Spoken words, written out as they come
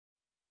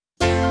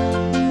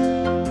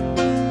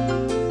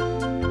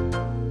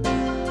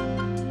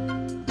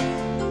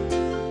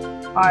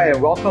Hi,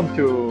 and welcome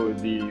to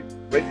the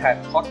Red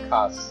Hat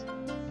podcast.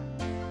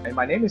 And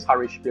my name is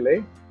Harish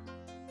Pillay,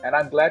 and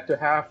I'm glad to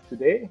have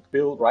today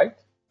Bill Wright,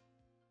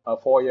 a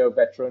 4-year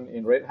veteran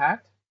in Red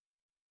Hat.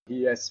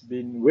 He has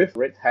been with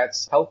Red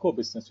Hat's telco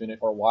business unit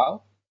for a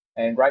while,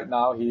 and right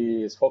now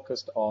he is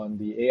focused on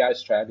the AI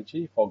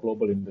strategy for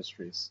global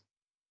industries.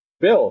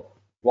 Bill,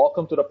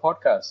 welcome to the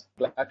podcast.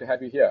 Glad to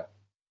have you here.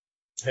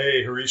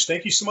 Hey, Harish,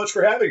 thank you so much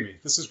for having me.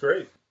 This is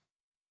great.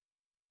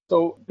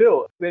 So,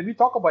 Bill, when we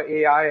talk about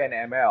AI and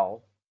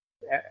ML,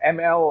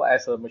 ML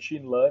as a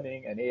machine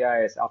learning and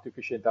AI as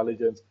artificial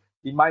intelligence,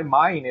 in my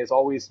mind has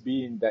always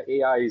been that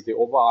AI is the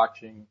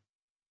overarching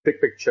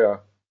big picture,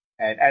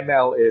 and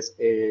ML is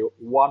a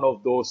one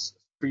of those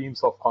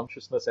streams of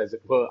consciousness, as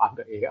it were,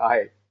 under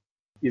AI.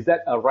 Is that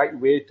a right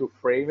way to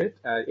frame it?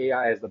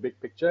 AI as the big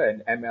picture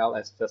and ML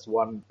as just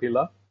one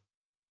pillar?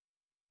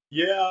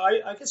 Yeah,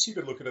 I guess you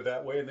could look at it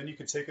that way, and then you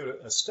could take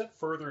it a step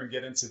further and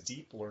get into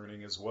deep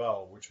learning as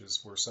well, which is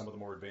where some of the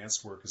more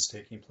advanced work is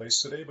taking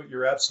place today. But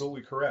you're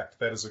absolutely correct.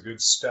 That is a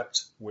good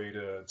stepped way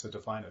to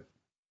define it.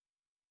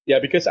 Yeah,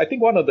 because I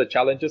think one of the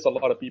challenges a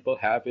lot of people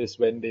have is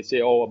when they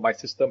say, oh, my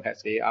system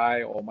has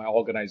AI or my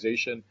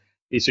organization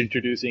is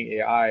introducing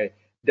AI,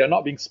 they're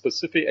not being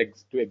specific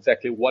to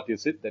exactly what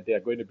is it that they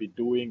are going to be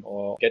doing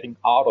or getting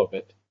out of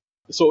it.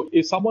 So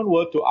if someone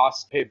were to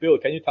ask, hey, Bill,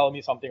 can you tell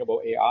me something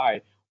about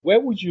AI? Where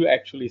would you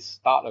actually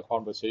start a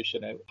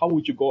conversation and how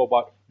would you go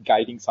about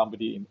guiding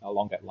somebody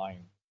along that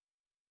line?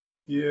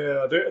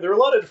 Yeah, there are a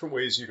lot of different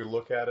ways you could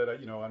look at it.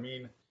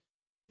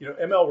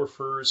 ML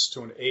refers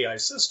to an AI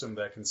system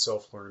that can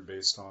self-learn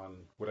based on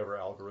whatever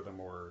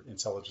algorithm or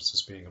intelligence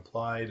is being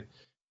applied.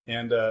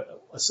 And a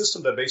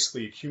system that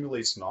basically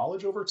accumulates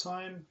knowledge over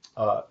time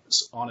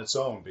on its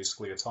own,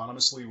 basically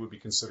autonomously, would be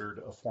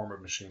considered a form of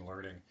machine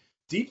learning.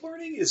 Deep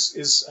learning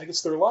is, I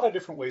guess there are a lot of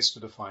different ways to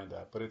define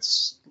that, but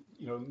it's,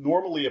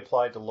 normally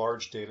applied to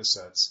large data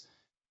sets.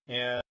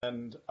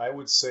 And I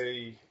would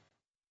say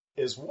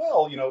as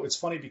well, it's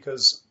funny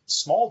because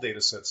small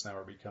data sets now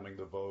are becoming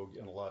the vogue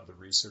in a lot of the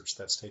research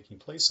that's taking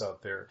place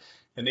out there,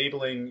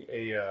 enabling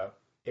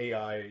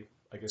AI,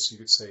 I guess you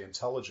could say,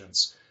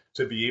 intelligence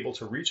to be able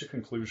to reach a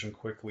conclusion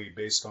quickly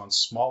based on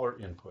smaller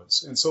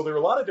inputs. And so there are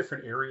a lot of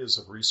different areas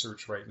of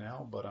research right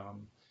now, but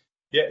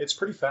yeah, it's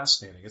pretty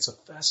fascinating. It's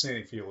a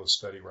fascinating field of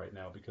study right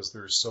now because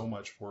there's so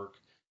much work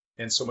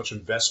and so much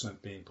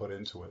investment being put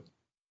into it.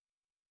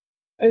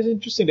 It's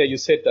interesting that you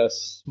said the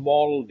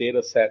small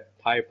data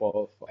set type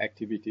of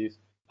activities.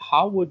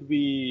 How would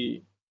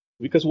we,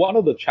 because one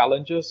of the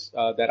challenges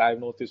that I've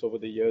noticed over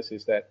the years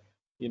is that,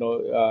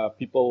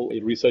 people,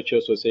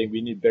 researchers were saying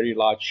we need very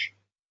large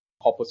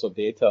corpus of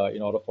data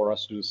in order for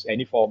us to do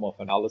any form of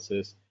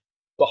analysis.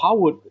 So how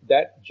would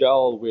that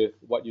gel with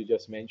what you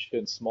just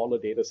mentioned, smaller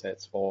data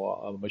sets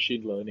for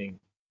machine learning?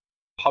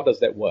 How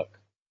does that work?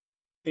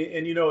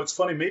 And it's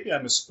funny, maybe I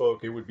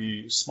misspoke. It would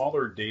be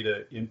smaller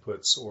data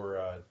inputs,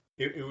 or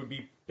it would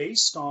be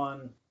based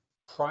on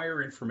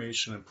prior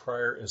information and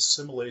prior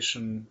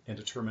assimilation and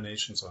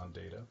determinations on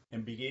data,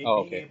 and Oh, being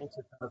okay. able to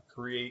kind of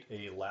create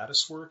a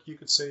lattice work, you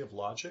could say, of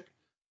logic,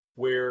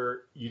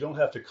 where you don't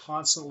have to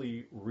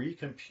constantly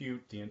recompute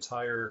the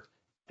entire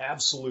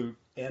absolute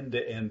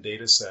end-to-end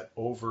data set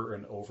over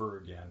and over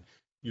again.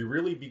 You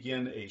really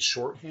begin a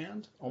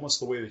shorthand,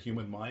 almost the way the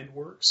human mind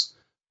works,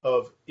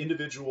 of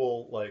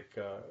individual,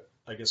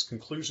 I guess,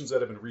 conclusions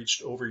that have been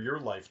reached over your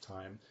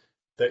lifetime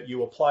that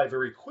you apply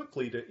very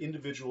quickly to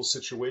individual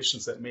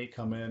situations that may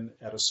come in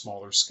at a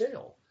smaller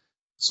scale.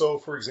 So,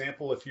 for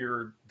example, if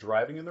you're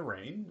driving in the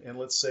rain, and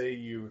let's say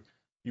you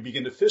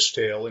begin to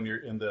fishtail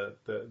and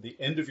the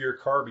end of your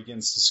car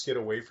begins to skid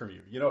away from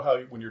you. You know how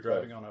when you're Right.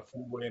 driving on a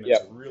freeway and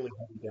it's a Yep. really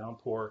heavy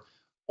downpour,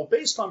 well,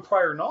 based on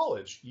prior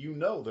knowledge, you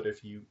know that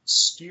if you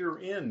steer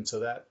into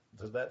that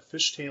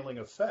fishtailing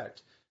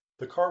effect,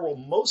 the car will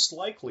most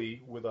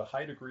likely, with a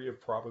high degree of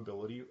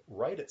probability,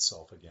 right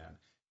itself again.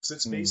 Because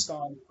it's Mm. based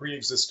on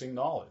pre-existing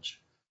knowledge.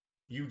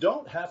 You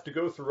don't have to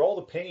go through all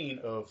the pain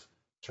of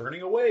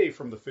turning away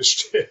from the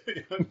fishtail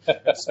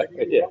and spinning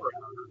the Yeah. car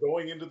around or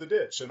going into the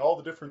ditch and all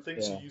the different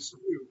things you Yeah. used to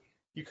do.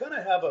 You kind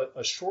of have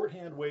a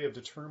shorthand way of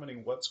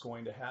determining what's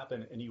going to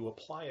happen and you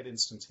apply it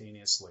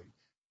instantaneously.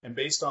 And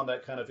based on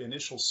that kind of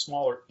initial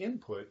smaller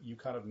input, you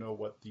kind of know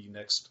what the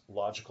next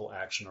logical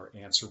action or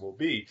answer will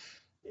be.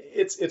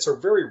 It's a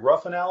very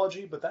rough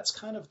analogy, but that's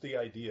kind of the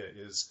idea,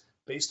 is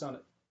based on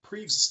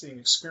pre-existing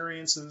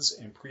experiences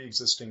and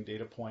pre-existing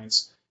data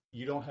points.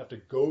 You don't have to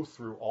go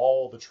through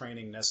all the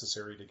training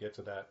necessary to get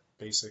to that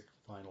basic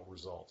final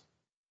result.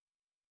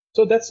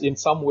 So that's in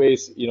some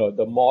ways,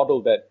 the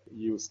model that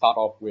you start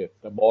off with,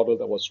 the model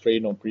that was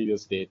trained on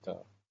previous data.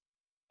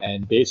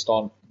 And based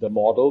on the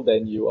model,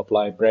 then you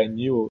apply brand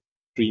new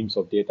streams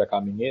of data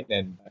coming in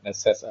and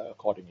assess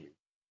accordingly.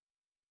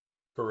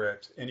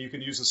 Correct. And you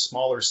can use a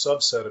smaller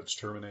subset of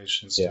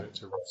determinations Yeah,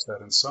 to reach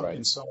that in some right.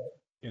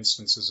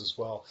 instances as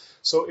well.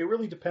 So it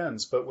really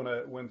depends. But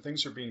when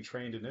things are being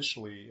trained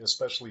initially,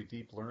 especially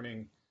deep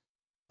learning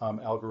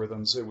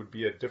algorithms, it would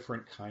be a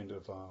different kind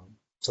of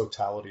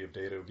totality of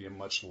data. It would be a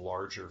much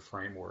larger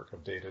framework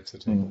of data to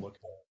take a Mm. look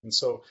at. And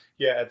so,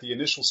 yeah, at the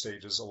initial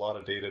stages, a lot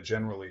of data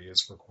generally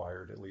is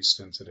required, at least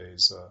in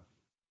today's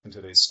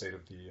state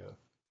of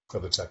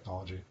the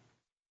technology.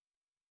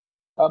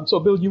 So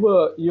Bill,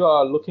 you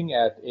are looking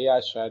at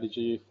AI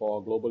strategy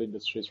for global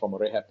industries from a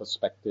Red Hat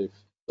perspective.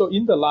 So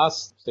in the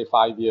last, say,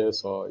 5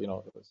 years or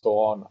so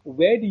on,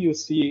 where do you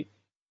see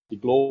the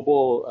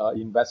global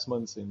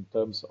investments in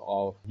terms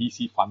of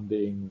VC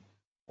funding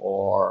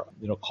or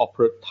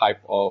corporate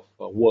type of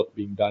work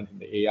being done in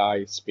the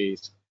AI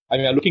space? I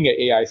mean, I'm looking at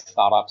AI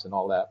startups and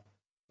all that.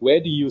 Where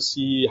do you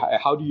see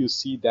how do you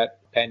see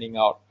that panning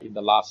out in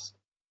the last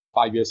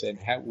 5 years, and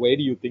where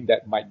do you think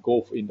that might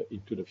go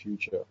into the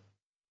future?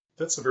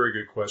 That's a very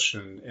good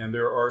question. And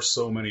there are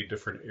so many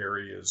different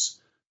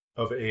areas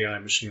of AI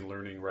machine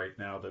learning right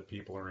now that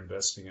people are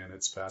investing in.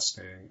 It's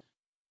fascinating.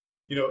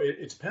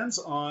 It depends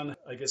on,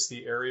 I guess,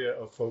 the area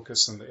of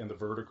focus and the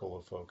vertical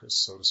of focus,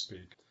 so to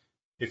speak.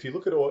 If you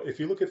look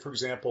at, for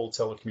example,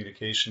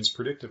 telecommunications,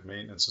 predictive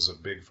maintenance is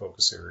a big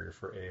focus area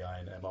for AI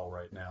and ML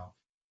right now.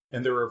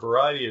 And there are a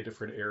variety of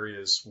different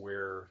areas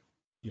where,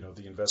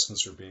 the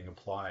investments are being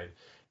applied.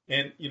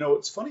 And,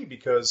 it's funny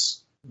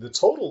because the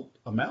total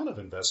amount of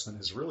investment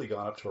has really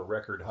gone up to a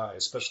record high,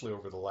 especially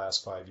over the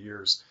last 5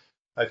 years.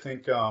 I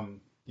think,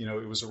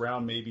 it was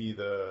around maybe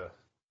the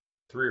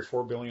 3 or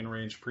 4 billion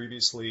range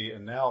previously,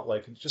 and now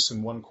like just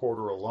in one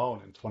quarter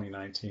alone in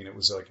 2019, it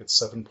was like at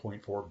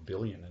 7.4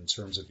 billion in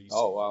terms of VC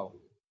Oh, wow.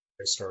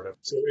 startup.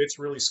 So it's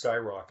really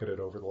skyrocketed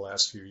over the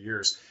last few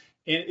years.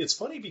 And it's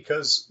funny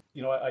because,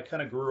 I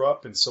kind of grew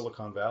up in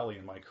Silicon Valley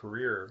in my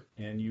career,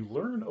 and you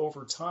learn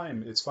over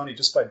time. It's funny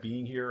just by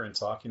being here and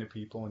talking to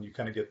people, and you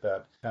kind of get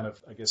that kind of,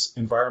 I guess,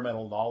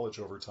 environmental knowledge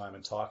over time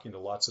and talking to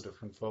lots of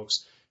different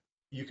folks.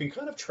 You can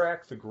kind of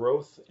track the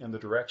growth and the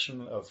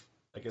direction of,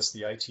 I guess,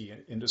 the IT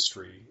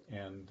industry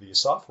and the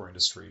software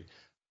industry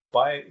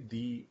by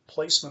the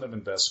placement of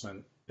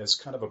investment as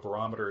kind of a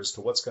barometer as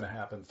to what's going to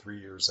happen 3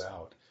 years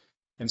out.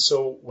 And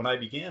so when I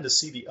began to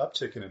see the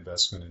uptick in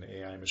investment in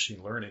AI and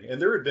machine learning, and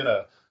there had been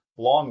a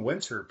long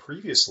winter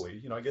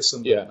previously, I guess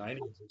in the Yeah.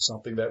 90s or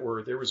something there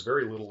was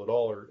very little at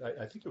all, or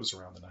I think it was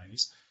around the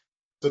 90s.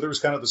 So there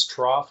was kind of this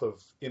trough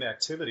of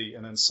inactivity,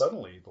 and then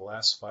suddenly the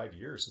last 5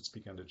 years, it's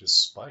begun to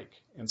just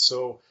spike. And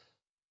so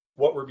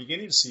what we're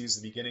beginning to see is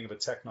the beginning of a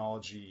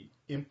technology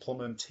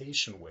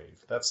implementation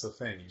wave. That's the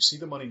thing. You see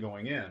the money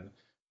going in,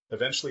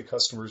 eventually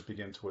customers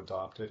begin to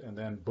adopt it, and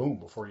then boom,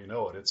 before you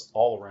know it, it's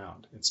all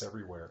around, it's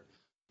everywhere.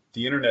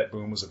 The internet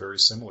boom was a very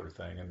similar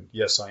thing. And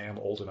yes, I am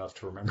old enough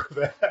to remember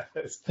that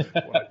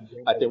when I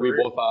began I my think we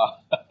career. both are.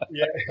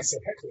 Yeah,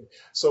 exactly.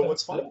 So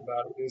what's funny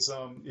about it is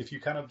if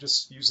you kind of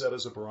just use that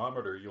as a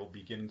barometer, you'll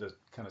begin to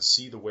kind of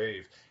see the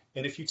wave.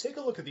 And if you take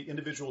a look at the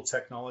individual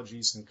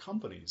technologies and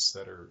companies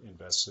that are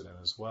invested in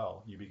as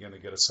well, you begin to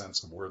get a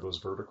sense of where those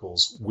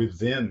verticals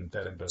within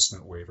that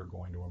investment wave are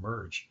going to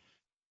emerge.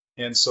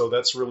 And so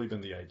that's really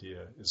been the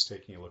idea, is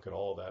taking a look at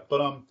all of that.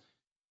 But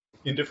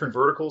in different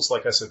verticals,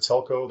 like I said,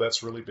 telco,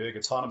 that's really big.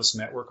 Autonomous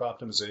network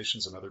optimization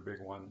is another big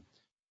one.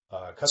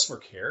 Customer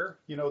care,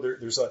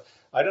 there's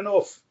I don't know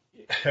if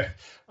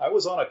I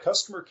was on a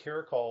customer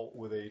care call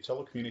with a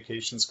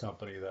telecommunications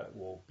company that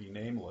will be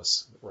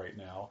nameless right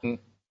now. Mm.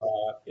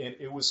 And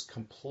it was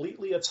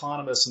completely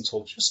autonomous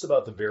until just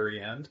about the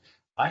very end.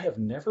 I have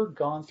never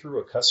gone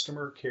through a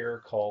customer care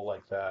call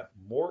like that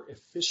more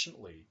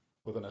efficiently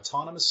with an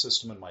autonomous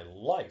system in my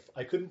life.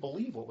 I couldn't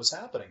believe what was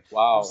happening. It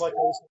was Wow. like I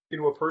was talking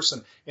to a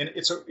person, and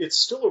it's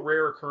still a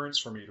rare occurrence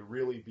for me to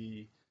really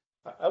be.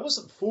 I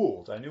wasn't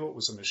fooled. I knew it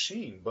was a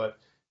machine, but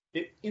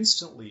it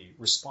instantly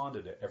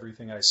responded to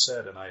everything I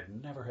said, and I had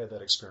never had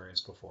that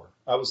experience before.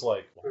 I was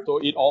like, So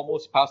it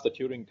almost passed the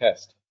Turing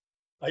test.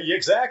 yeah,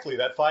 exactly,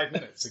 that 5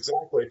 minutes,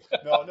 exactly.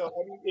 No, no,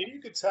 I mean, and you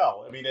could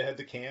tell. I mean, it had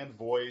the canned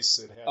voice,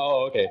 it had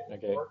Oh, okay,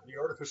 okay. the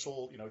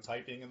artificial,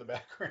 typing in the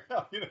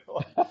background,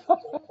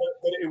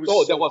 but it was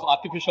So there so was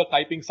artificial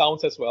typing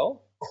sounds as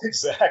well?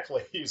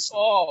 exactly. So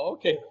Oh,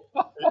 okay.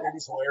 it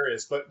was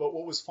hilarious. But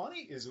what was funny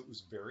is it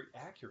was very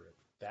accurate.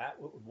 That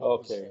what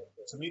was Okay.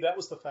 to me that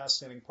was the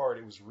fascinating part.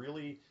 It was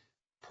really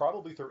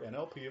probably through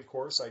NLP, of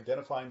course,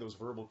 identifying those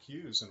verbal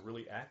cues and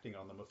really acting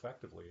on them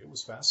effectively. It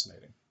was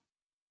fascinating.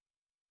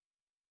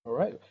 All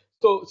right.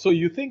 So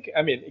you think,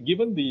 I mean,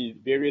 given the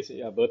various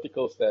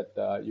verticals that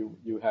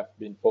you have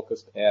been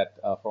focused at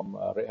from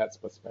Red Hat's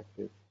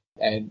perspective,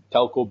 and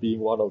telco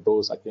being one of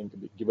those, I think,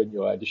 given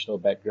your additional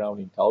background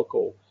in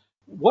telco,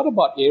 what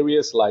about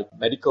areas like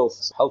medical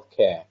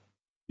healthcare?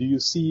 Do you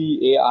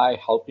see AI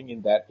helping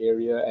in that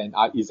area, and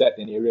is that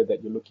an area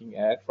that you're looking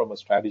at from a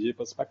strategy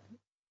perspective?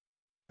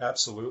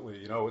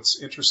 Absolutely.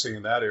 What's interesting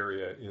in that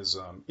area is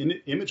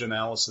image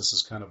analysis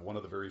is kind of one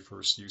of the very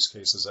first use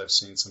cases I've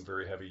seen some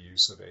very heavy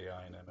use of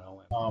AI and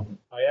ML.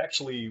 I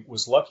actually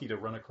was lucky to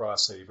run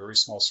across a very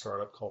small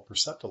startup called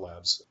Percepta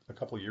Labs a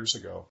couple of years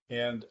ago.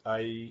 And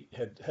I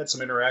had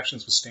some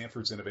interactions with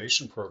Stanford's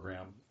innovation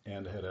program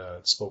and had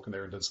spoken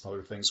there and done some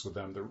other things with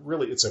them.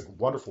 It's a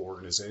wonderful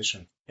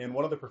organization. And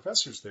one of the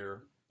professors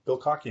there, Bill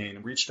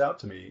Cockayne, reached out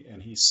to me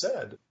and he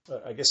said,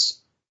 I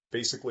guess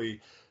basically,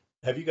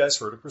 have you guys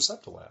heard of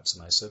Percepta Labs?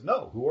 And I said,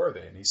 no, who are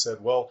they? And he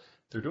said, well,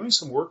 they're doing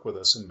some work with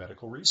us in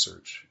medical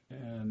research.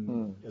 And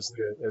Hmm.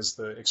 as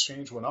the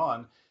exchange went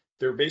on,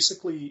 they're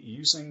basically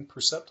using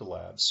Percepta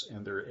Labs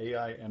and their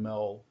AI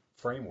ML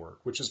framework,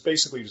 which is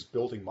basically just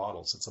building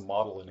models. It's a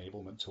model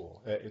enablement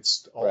tool.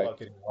 It's all Right. about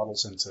getting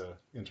models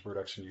into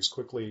production use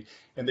quickly.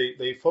 And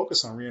they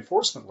focus on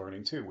reinforcement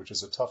learning too, which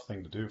is a tough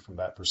thing to do from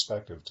that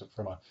perspective.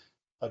 From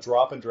a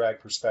drop and drag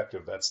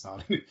perspective, that's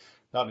not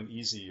not an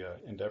easy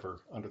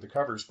endeavor under the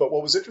covers. But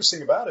what was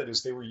interesting about it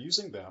is they were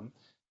using them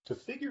to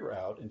figure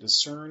out and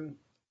discern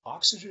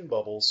oxygen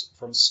bubbles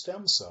from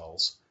stem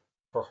cells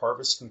for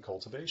harvest and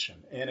cultivation.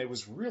 And it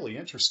was really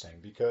interesting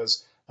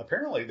because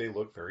apparently they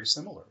look very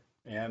similar.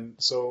 And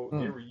so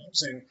they Hmm. were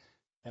using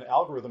an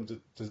algorithm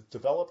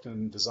developed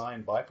and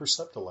designed by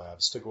Percepta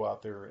Labs to go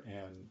out there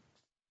and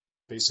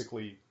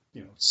basically,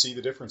 see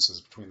the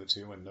differences between the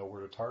two and know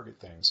where to target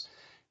things.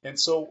 And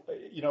so,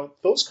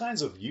 those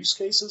kinds of use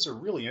cases are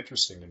really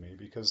interesting to me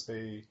because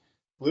they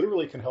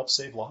literally can help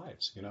save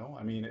lives.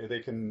 I mean,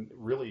 they can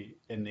really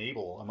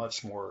enable a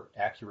much more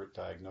accurate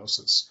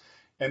diagnosis.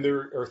 And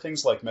there are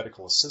things like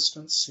medical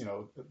assistance,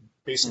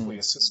 basically Hmm.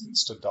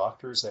 assistance to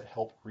doctors that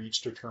help reach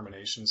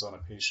determinations on a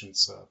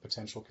patient's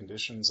potential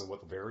conditions and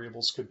what the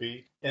variables could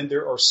be. And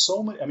there are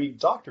so many, I mean,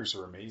 doctors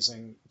are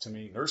amazing to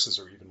me. Nurses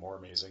are even more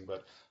amazing,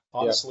 but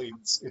Yeah. honestly,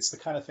 it's the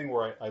kind of thing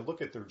where I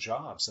look at their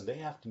jobs and they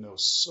have to know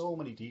so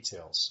many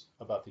details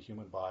about the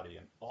human body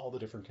and all the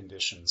different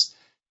conditions.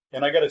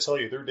 And I got to tell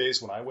you, there are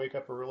days when I wake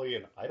up early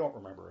and I don't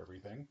remember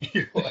everything.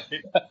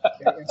 Right?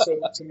 And so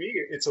to me,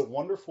 it's a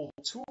wonderful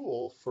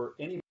tool for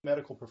any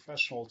medical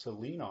professional to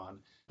lean on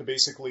to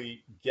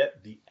basically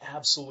get the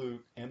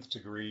absolute nth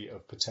degree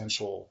of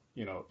potential,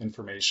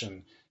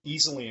 information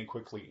easily and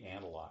quickly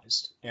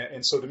analyzed.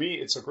 And so to me,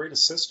 it's a great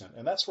assistant.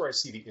 And that's where I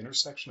see the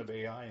intersection of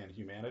AI and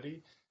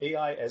humanity.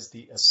 AI as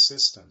the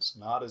assistant,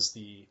 not as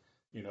the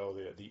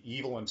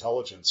evil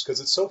intelligence. Because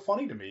it's so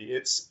funny to me.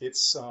 It's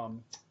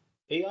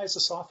AI is a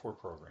software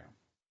program.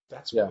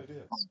 That's what Yeah. it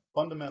is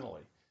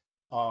fundamentally.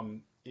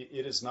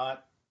 It is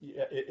not.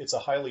 It's a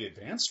highly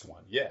advanced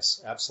one.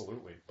 Yes,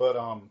 absolutely. But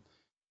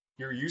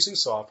you're using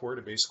software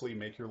to basically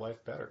make your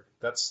life better.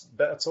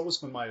 That's always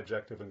been my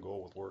objective and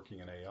goal with working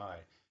in AI.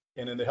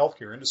 And in the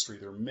healthcare industry,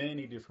 there are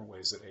many different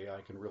ways that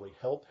AI can really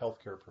help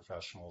healthcare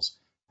professionals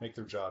make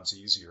their jobs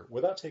easier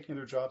without taking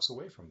their jobs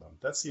away from them.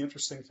 That's the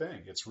interesting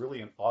thing. It's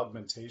really an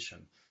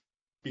augmentation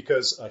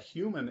because a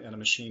human and a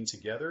machine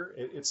together,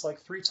 it's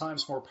like 3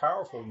 times more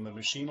powerful than the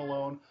machine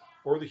alone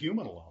or the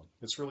human alone.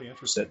 It's really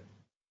interesting. That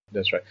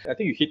that's right. I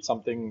think you hit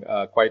something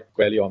quite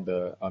squarely on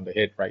the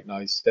head right now.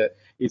 Is that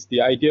it's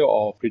the idea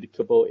of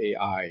predictable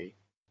AI,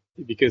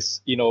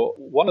 because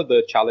one of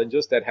the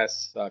challenges that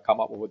has come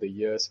up over the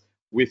years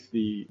with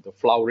the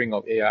flowering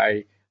of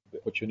AI, the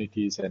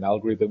opportunities and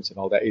algorithms and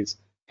all that is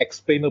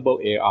explainable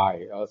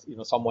AI.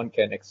 Someone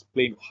can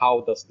explain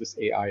how does this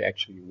AI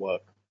actually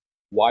work,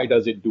 why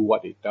does it do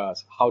what it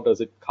does, how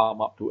does it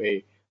come up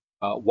to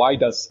why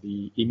does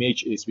the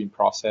image is being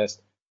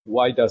processed,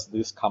 why does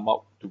this come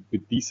up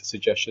with these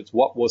suggestions,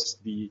 what was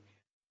the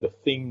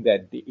thing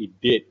that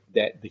it did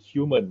that the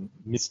human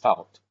missed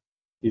out.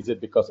 Is it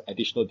because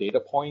additional data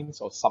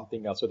points or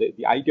something else? So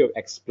the idea of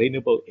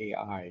explainable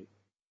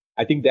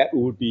I think that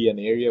would be an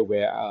area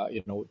where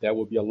there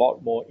would be a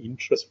lot more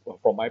interest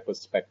from my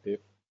perspective.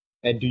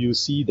 And do you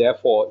see,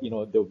 therefore,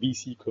 the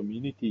VC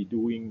community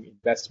doing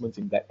investments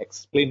in that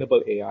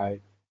explainable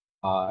AI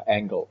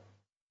angle?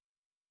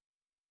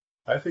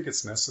 I think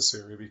it's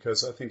necessary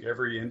because I think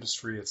every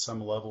industry at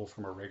some level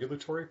from a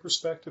regulatory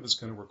perspective is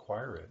going to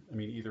require it. I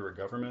mean, either a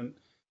government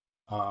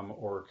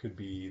or it could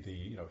be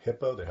the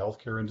HIPAA, the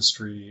healthcare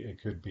industry.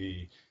 It could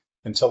be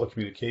in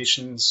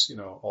telecommunications,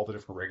 all the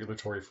different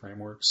regulatory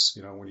frameworks.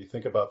 When you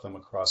think about them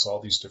across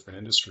all these different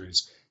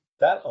industries,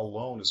 that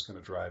alone is going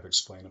to drive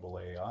explainable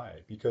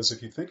AI. Because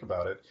if you think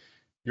about it,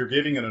 you're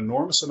giving an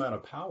enormous amount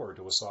of power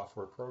to a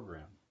software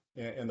program.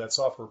 And that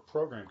software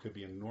program could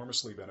be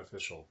enormously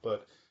beneficial.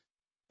 But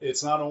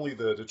it's not only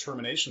the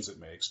determinations it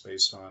makes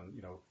based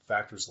on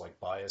factors like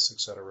bias, et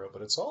cetera,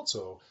 but it's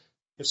also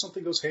if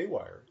something goes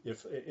haywire.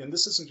 And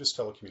this isn't just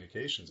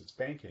telecommunications, it's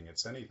banking,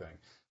 it's anything.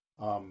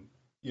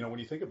 When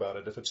you think about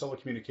it, if a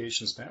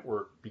telecommunications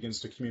network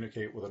begins to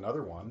communicate with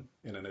another one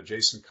in an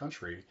adjacent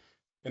country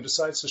and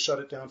decides to shut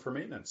it down for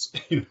maintenance,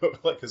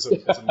 like as a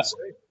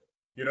mistake,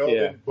 Yeah.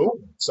 then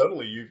boom,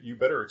 suddenly you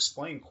better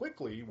explain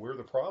quickly where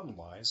the problem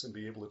lies and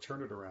be able to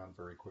turn it around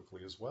very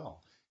quickly as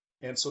well.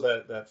 And so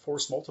that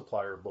force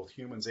multiplier of both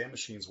humans and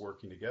machines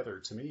working together,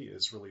 to me,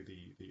 is really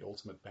the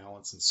ultimate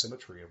balance and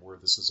symmetry of where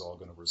this is all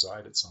going to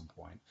reside at some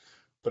point.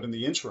 But in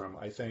the interim,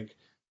 I think,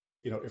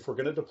 if we're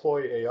going to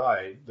deploy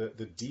AI,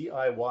 the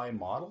DIY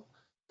model,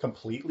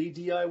 completely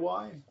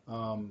DIY,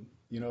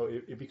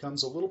 it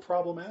becomes a little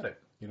problematic.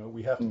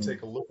 We have to Mm.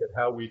 take a look at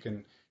how we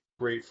can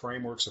create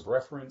frameworks of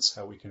reference,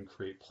 how we can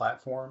create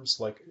platforms.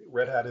 Like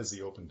Red Hat is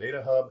the Open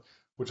Data Hub,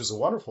 which is a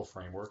wonderful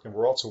framework. And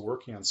we're also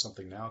working on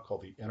something now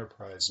called the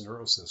Enterprise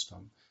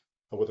Neurosystem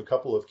with a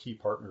couple of key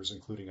partners,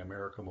 including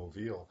America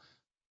Movil.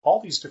 all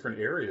these different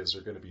areas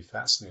are going to be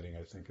fascinating,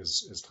 I think,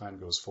 as time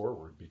goes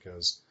forward,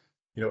 because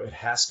it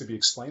has to be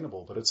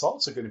explainable, but it's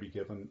also going to be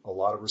given a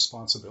lot of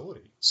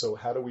responsibility. So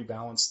how do we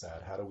balance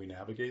that? How do we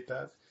navigate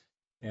that?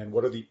 And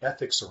what are the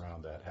ethics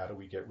around that? How do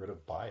we get rid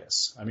of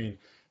bias? I mean,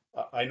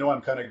 I know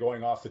I'm kind of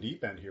going off the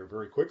deep end here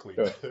very quickly,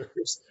 Sure. but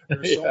there's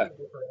so Yeah, many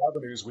different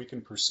avenues we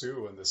can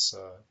pursue in this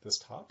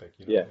topic.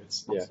 yeah,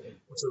 It's yeah.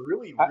 it's a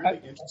really I,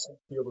 interesting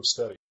field of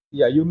study.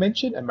 yeah, you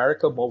mentioned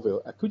America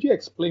Mobile. Could you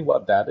explain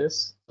what that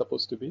is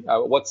supposed to be?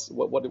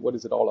 What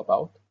is it all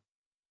about?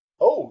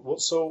 Oh, well,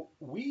 so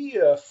we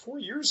 4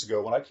 years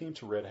ago, when I came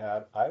to Red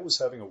Hat, I was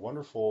having a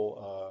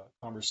wonderful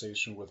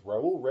conversation with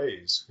Raul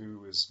Reyes,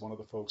 who is one of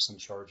the folks in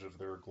charge of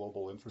their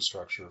global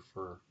infrastructure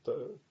for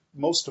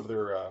most of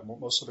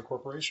the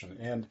corporation.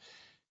 And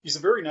he's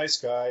a very nice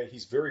guy.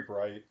 He's very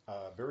bright,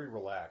 very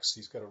relaxed.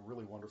 He's got a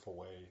really wonderful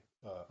way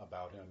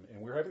about him.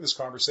 And we were having this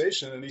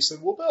conversation, and he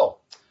said, "Well, Bill,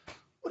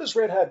 what is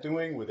Red Hat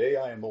doing with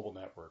AI and mobile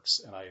networks?"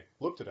 And I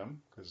looked at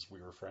him because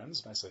we were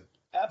friends, and I said,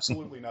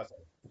 "Absolutely nothing."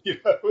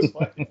 It was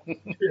like,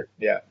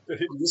 Yeah,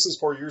 this is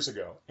 4 years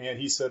ago. And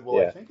he said,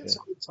 "Well, I yeah, think yeah. it's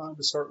a good time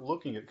to start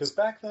looking at," because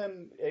back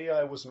then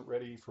AI wasn't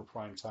ready for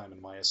prime time,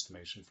 in my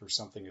estimation, for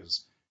something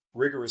as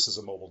rigorous as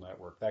a mobile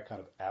network, that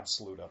kind of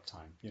absolute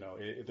uptime.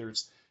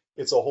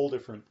 It's a whole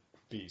different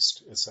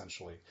beast,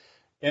 essentially.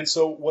 And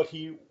so what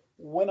he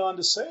went on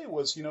to say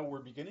was, we're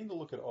beginning to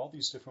look at all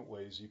these different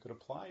ways you could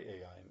apply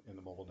AI in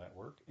the mobile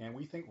network. And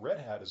we think Red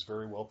Hat is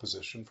very well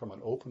positioned from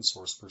an open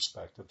source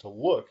perspective to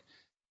look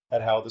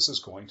at how this is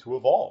going to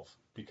evolve,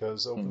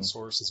 because open Mhm.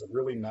 source is a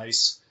really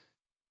nice,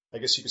 I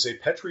guess you could say,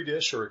 petri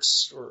dish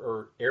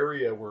or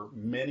area where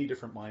many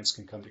different minds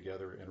can come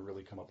together and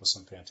really come up with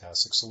some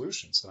fantastic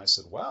solutions. And I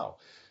said, wow.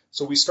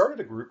 So we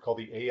started a group called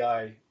the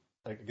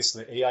I guess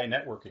the AI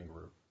networking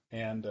group,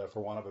 and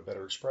for want of a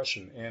better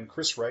expression. And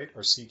Chris Wright,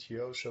 our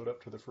CTO, showed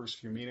up to the first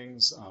few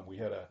meetings. We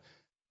had a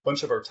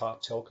bunch of our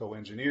top telco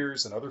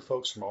engineers and other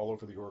folks from all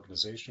over the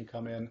organization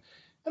come in.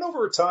 And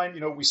over time,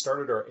 we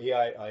started our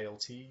AI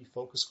ILT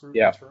focus group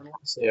Yeah, internally.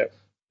 So yeah,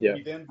 yeah.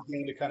 we then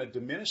began to kind of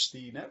diminish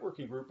the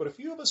networking group, but a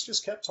few of us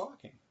just kept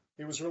talking.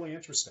 It was really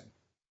interesting.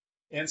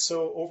 And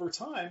so over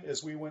time,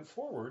 as we went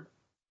forward,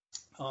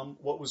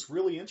 what was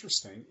really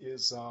interesting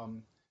is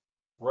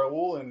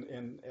Raul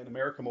and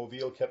America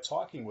Mobile kept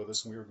talking with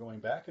us, and we were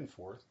going back and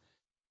forth.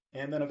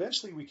 And then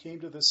eventually we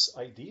came to this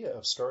idea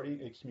of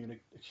starting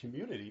a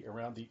community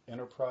around the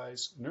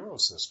enterprise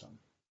neurosystem.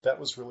 That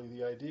was really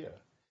the idea.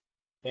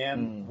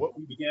 And Mm. what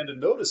we began to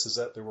notice is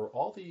that there were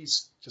all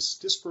these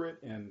just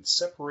disparate and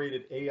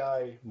separated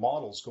AI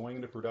models going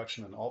into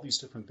production in all these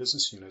different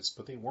business units,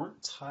 but they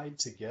weren't tied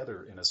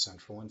together in a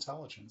central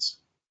intelligence.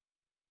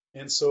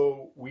 And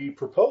so we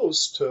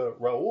proposed to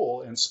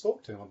Raul and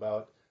spoke to him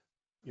about,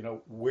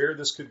 where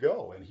this could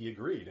go, and he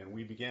agreed. And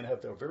we began to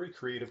have a very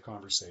creative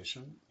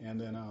conversation. And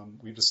then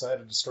we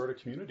decided to start a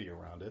community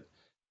around it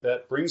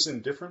that brings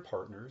in different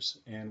partners,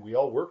 and we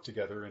all work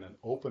together in an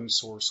open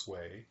source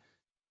way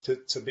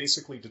to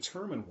basically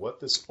determine what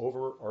this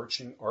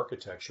overarching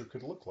architecture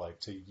could look like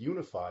to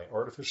unify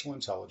artificial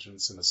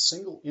intelligence in a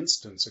single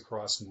instance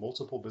across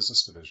multiple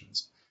business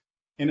divisions.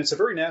 And it's a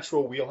very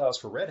natural wheelhouse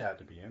for Red Hat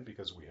to be in,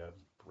 because we have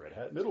Red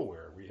Hat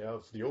middleware, we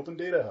have the Open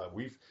Data Hub,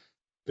 we've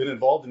been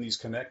involved in these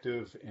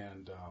connective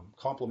and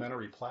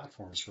complementary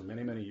platforms for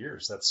many, many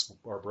years. That's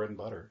our bread and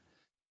butter.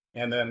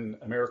 And then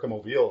America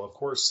Mobile, of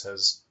course,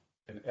 has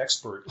an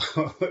expert.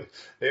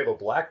 They have a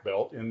black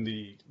belt in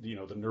the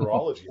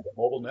neurology of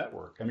a mobile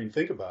network. I mean,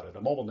 think about it.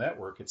 A mobile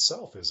network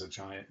itself is a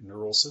giant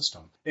neural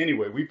system.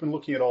 Anyway, we've been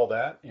looking at all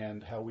that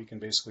and how we can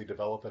basically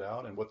develop it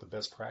out and what the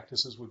best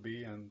practices would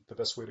be and the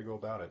best way to go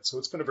about it. So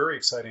it's been a very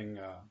exciting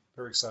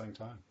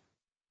time.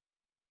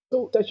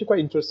 So it's actually quite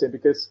interesting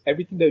because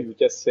everything that you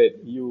just said,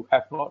 you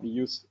have not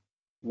used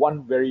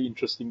one very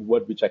interesting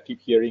word which I keep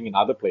hearing in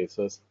other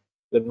places,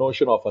 the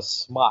notion of a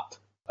smart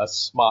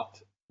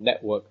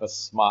network, a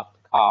smart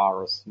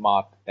car, a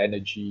smart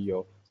energy,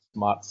 or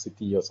smart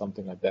city, or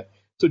something like that.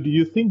 So do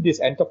you think this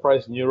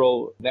enterprise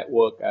neural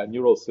network,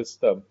 neural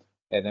system,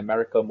 and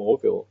America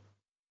Mobile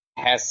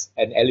has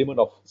an element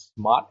of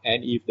smart?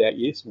 And if there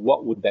is,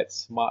 what would that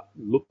smart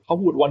look? How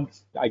would one,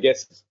 I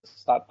guess,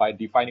 start by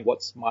defining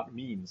what smart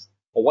means?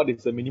 Or what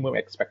is the minimum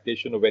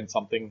expectation of when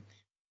something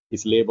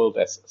is labeled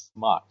as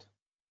smart?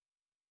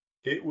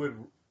 It would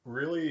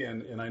really,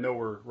 and I know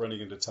we're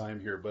running into time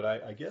here, but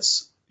I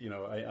guess,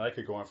 I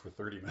could go on for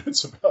 30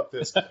 minutes about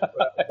this,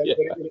 but Yeah.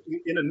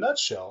 in a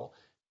nutshell,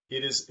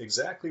 it is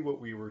exactly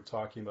what we were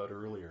talking about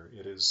earlier.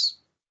 It is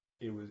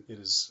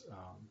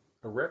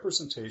a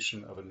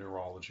representation of a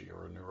neurology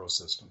or a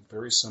neurosystem,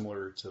 very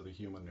similar to the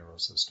human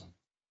neurosystem.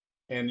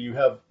 And you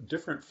have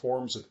different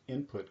forms of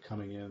input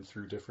coming in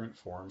through different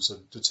forms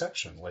of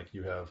detection, like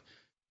you have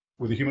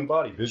with the human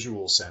body,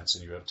 visual sense,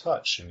 and you have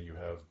touch, and you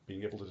have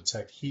being able to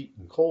detect heat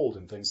and cold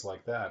and things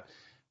like that.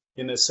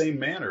 In the same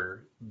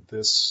manner,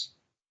 this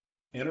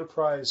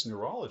enterprise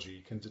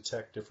neurology can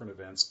detect different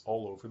events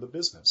all over the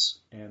business,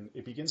 and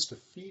it begins to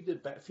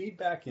feed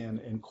back in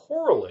and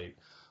correlate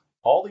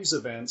all these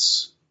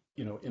events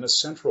in a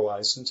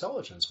centralized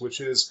intelligence,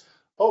 which is,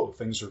 oh,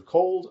 things are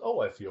cold.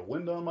 Oh, I feel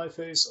wind on my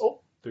face.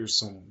 Oh,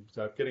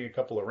 I'm getting a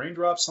couple of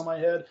raindrops on my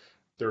head.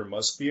 There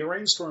must be a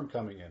rainstorm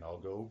coming in. I'll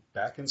go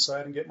back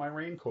inside and get my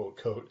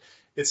raincoat.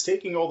 It's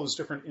taking all those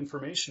different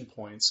information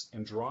points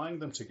and drawing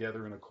them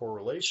together in a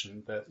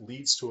correlation that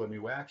leads to a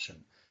new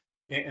action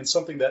and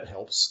something that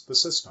helps the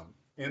system.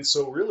 And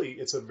so really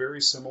it's a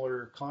very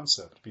similar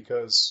concept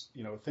because,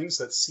 things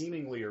that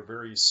seemingly are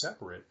very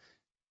separate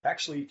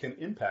actually can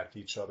impact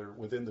each other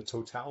within the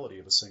totality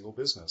of a single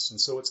business.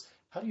 And so it's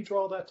how do you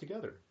draw that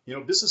together?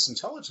 Business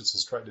intelligence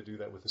has tried to do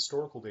that with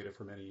historical data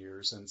for many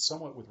years and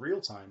somewhat with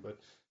real time, but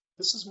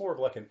this is more of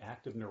like an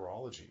active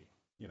neurology,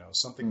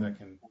 something that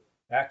can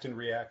act and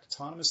react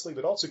autonomously,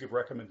 but also give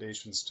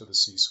recommendations to the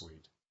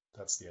C-suite.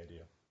 That's the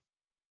idea.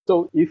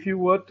 So if you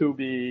were to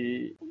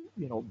be,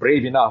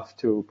 brave enough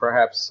to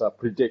perhaps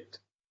predict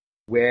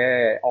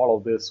where all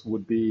of this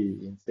would be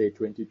in, say,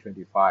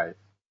 2025,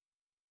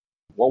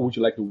 what would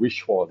you like to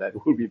wish for that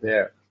will be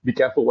there? Be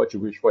careful what you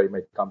wish for; it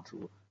might come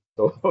true.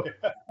 So,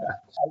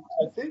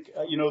 I think,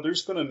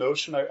 there's been a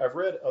notion. I've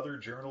read other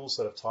journals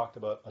that have talked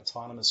about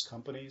autonomous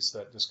companies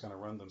that just kind of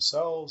run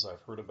themselves.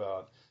 I've heard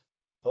about,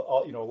 a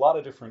lot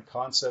of different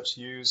concepts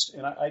used,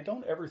 and I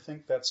don't ever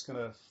think that's going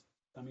to.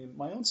 I mean,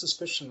 my own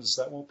suspicion is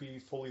that won't be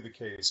fully the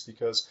case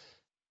because,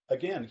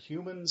 again,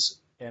 humans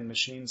and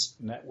machines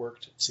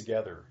networked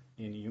together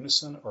in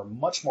unison are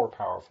much more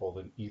powerful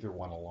than either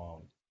one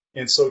alone.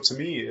 And so to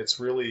me,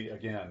 it's really,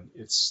 again,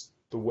 it's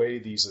the way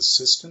these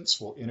assistants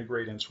will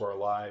integrate into our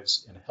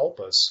lives and help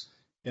us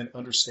in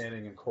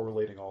understanding and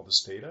correlating all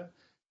this data.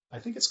 I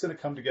think it's going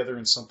to come together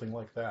in something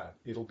like that.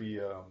 It'll be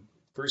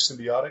very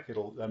symbiotic.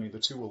 The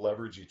two will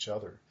leverage each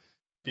other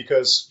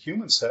because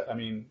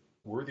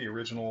we're the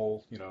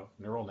original,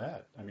 neural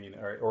net.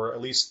 Or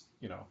at least,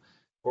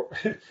 or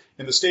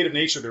in the state of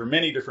nature, there are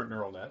many different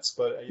neural nets,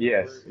 but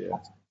yes, yeah.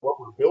 what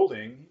we're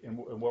building and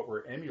what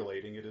we're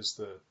emulating,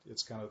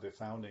 it's kind of the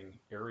founding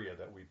area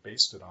that we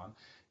based it on.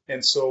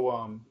 And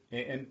so,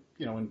 in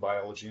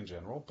biology in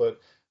general,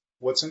 but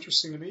what's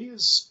interesting to me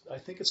is I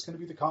think it's going to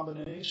be the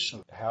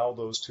combination of how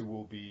those two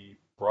will be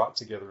brought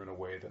together in a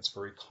way that's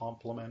very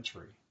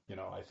complementary.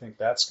 I think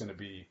that's going to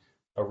be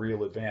a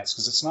real advance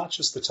because it's not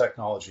just the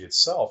technology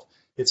itself,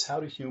 it's how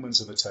do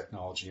humans and the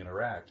technology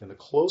interact. And the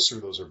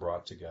closer those are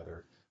brought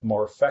together, the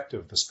more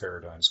effective this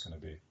paradigm is going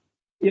to be.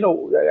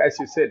 As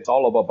you said, it's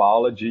all about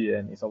biology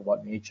and it's all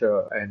about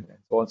nature and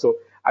so on. So,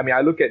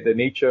 I look at the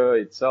nature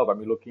itself.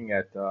 Looking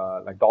at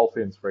like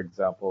dolphins, for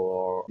example,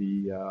 or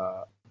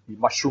the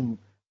mushroom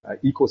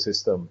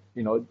ecosystem.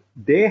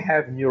 They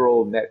have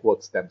neural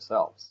networks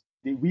themselves.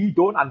 We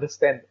don't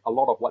understand a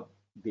lot of what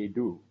they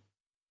do,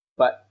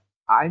 but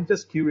I'm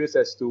just curious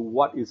as to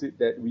what is it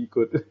that we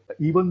could,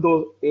 even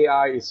though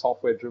AI is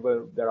software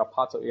driven, there are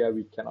parts of AI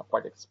we cannot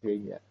quite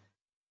explain yet.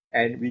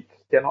 And we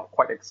cannot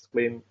quite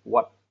explain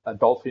what a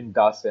dolphin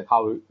does and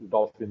how a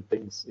dolphin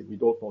thinks. If we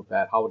don't know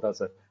that, how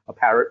does a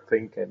parrot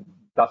think and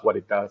does what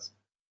it does?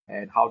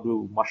 And how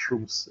do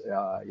mushrooms,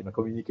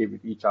 communicate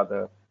with each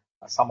other?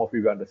 Some of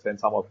you understand,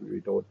 some of you we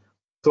don't.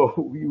 So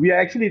we are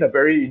actually in a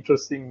very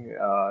interesting,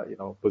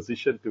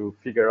 position to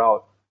figure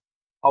out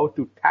how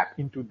to tap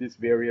into these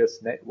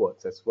various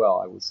networks as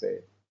well, I would say.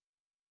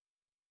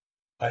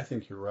 I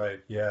think you're right.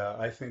 Yeah,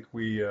 I think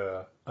we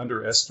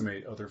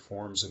underestimate other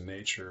forms in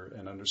nature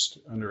and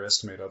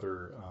underestimate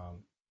other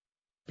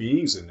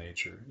beings in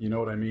nature. You know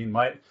what I mean?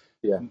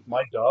 Yeah.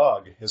 My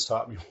dog has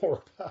taught me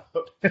more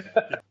about.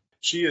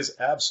 She is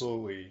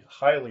absolutely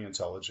highly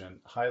intelligent,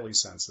 highly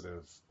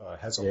sensitive,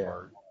 has a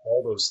heart,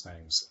 all those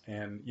things.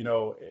 And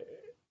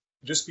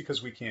just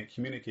because we can't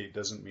communicate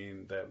doesn't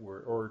mean that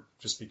or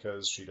just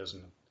because she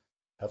doesn't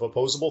have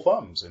opposable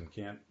thumbs and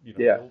can't,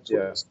 build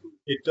tools.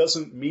 It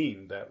doesn't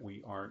mean that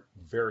we aren't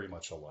very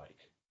much alike.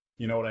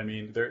 You know what I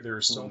mean? There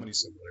are so many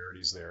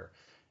similarities there.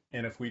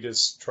 And if we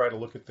just try to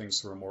look at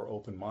things through a more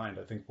open mind,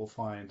 I think we'll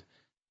find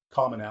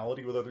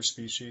commonality with other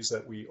species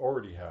that we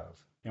already have.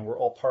 And we're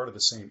all part of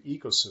the same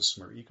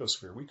ecosystem or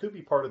ecosphere. We could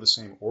be part of the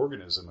same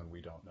organism and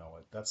we don't know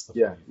it. That's the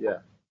funny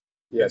thing.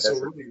 Yeah. And so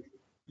really,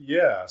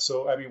 yeah.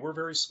 So, we're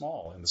very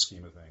small in the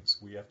scheme of things.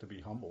 We have to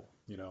be humble,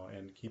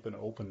 and keep an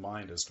open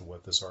mind as to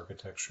what this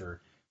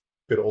architecture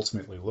could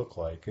ultimately look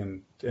like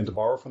and to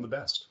borrow from the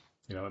best.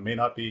 It may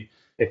not be,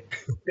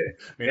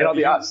 may not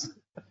be us.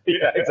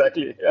 Yeah,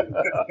 exactly. Yeah.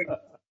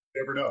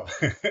 Never know.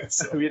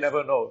 So. We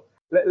never know.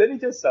 Let me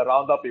just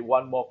round up with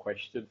one more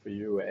question for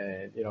you.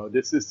 And,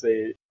 this is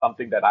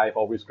something that I've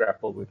always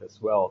grappled with as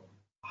well.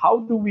 How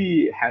do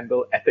we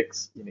handle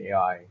ethics in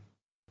AI?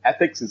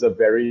 Ethics is a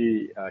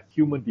very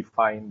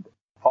human-defined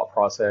thought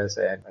process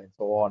and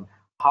so on.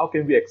 How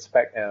can we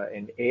expect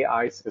an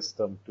AI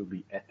system to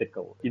be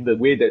ethical in the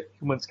way that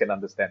humans can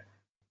understand?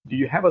 Do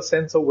you have a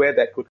sense of where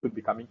that could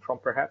be coming from,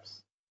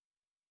 perhaps?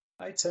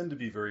 I tend to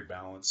be very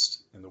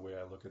balanced in the way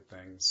I look at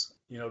things.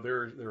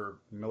 There are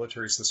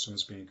military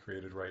systems being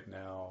created right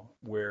now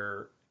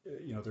where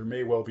there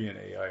may well be an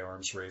AI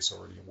arms race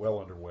already well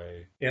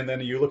underway. And then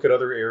you look at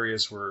other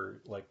areas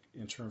where, like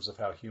in terms of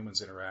how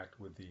humans interact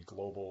with the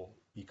global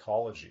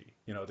ecology,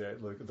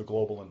 the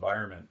global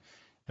environment,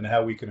 and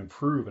how we can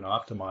improve and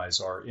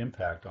optimize our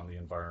impact on the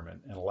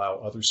environment and allow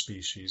other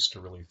species to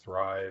really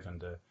thrive and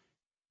to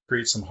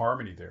create some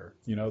harmony there.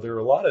 There are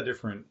a lot of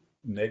different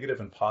negative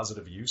and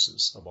positive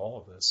uses of all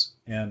of this.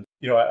 And,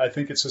 I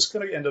think it's just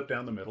going to end up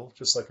down the middle,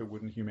 just like it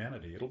would in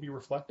humanity. It'll be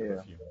reflective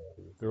of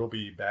humanity. There will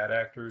be bad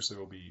actors. There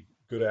will be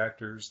good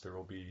actors. There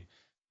will be,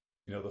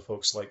 the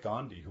folks like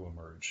Gandhi who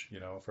emerge,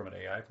 from an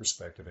AI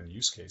perspective and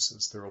use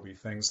cases. There will be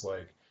things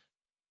like,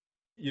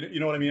 you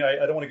know what I mean?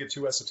 I don't want to get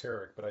too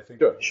esoteric, but I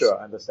think sure,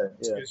 I understand.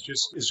 Yeah.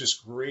 It's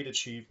just great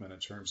achievement in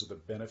terms of the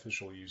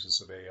beneficial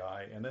uses of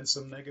AI, and then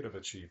some negative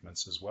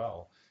achievements as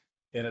well.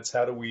 And it's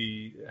how do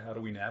we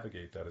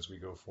navigate that as we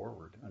go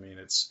forward? I mean,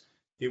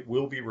 it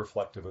will be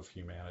reflective of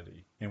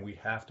humanity, and we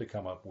have to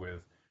come up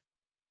with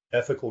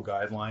ethical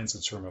guidelines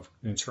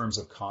in terms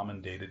of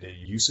common day-to-day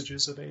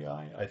usages of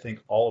AI. I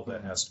think all of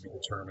that has to be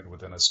determined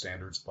within a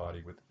standards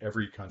body with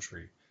every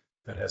country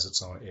that has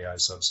its own AI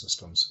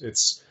subsystems.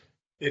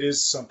 It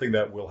is something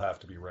that will have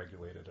to be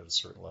regulated at a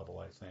certain level,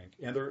 I think.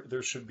 And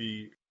there should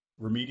be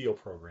remedial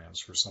programs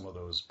for some of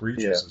those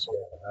breaches as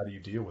well. How do you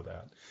deal with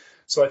that?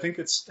 So I think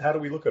it's how do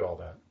we look at all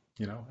that?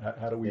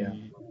 How do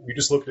we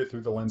just look at it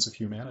through the lens of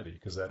humanity,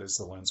 because that is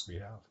the lens we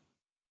have.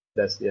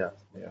 That's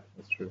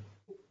true.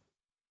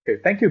 Okay,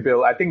 thank you,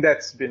 Bill. I think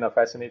that's been a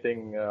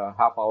fascinating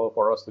half hour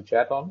for us to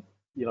chat on.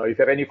 If you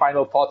have any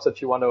final thoughts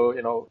that you want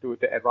to, do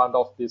to round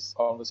off this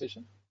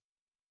conversation.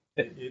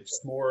 It's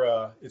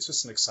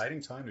just an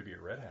exciting time to be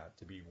at Red Hat,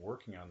 to be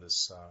working on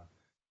this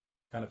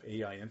kind of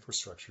AI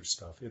infrastructure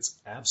stuff. It's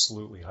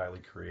absolutely highly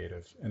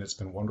creative, and it's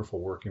been wonderful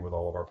working with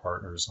all of our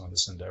partners on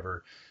this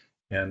endeavor,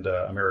 and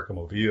America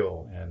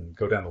Mobile, and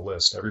go down the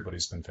list.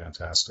 Everybody's been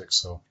fantastic.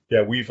 So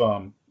yeah, we've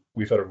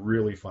had a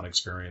really fun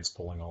experience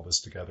pulling all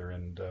this together,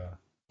 and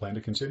plan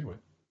to continue it.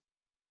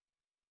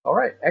 All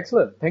right,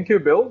 excellent. Thank you,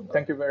 Bill.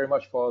 Thank you very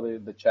much for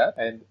the chat.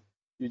 And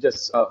you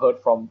just heard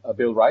from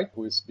Bill Wright,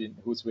 who's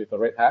with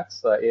Red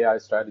Hat's AI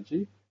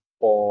strategy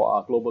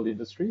for global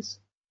industries.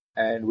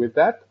 And with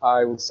that,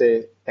 I will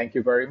say thank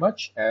you very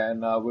much,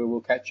 and we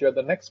will catch you at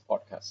the next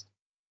podcast.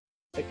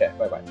 Take care.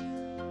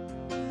 Bye-bye.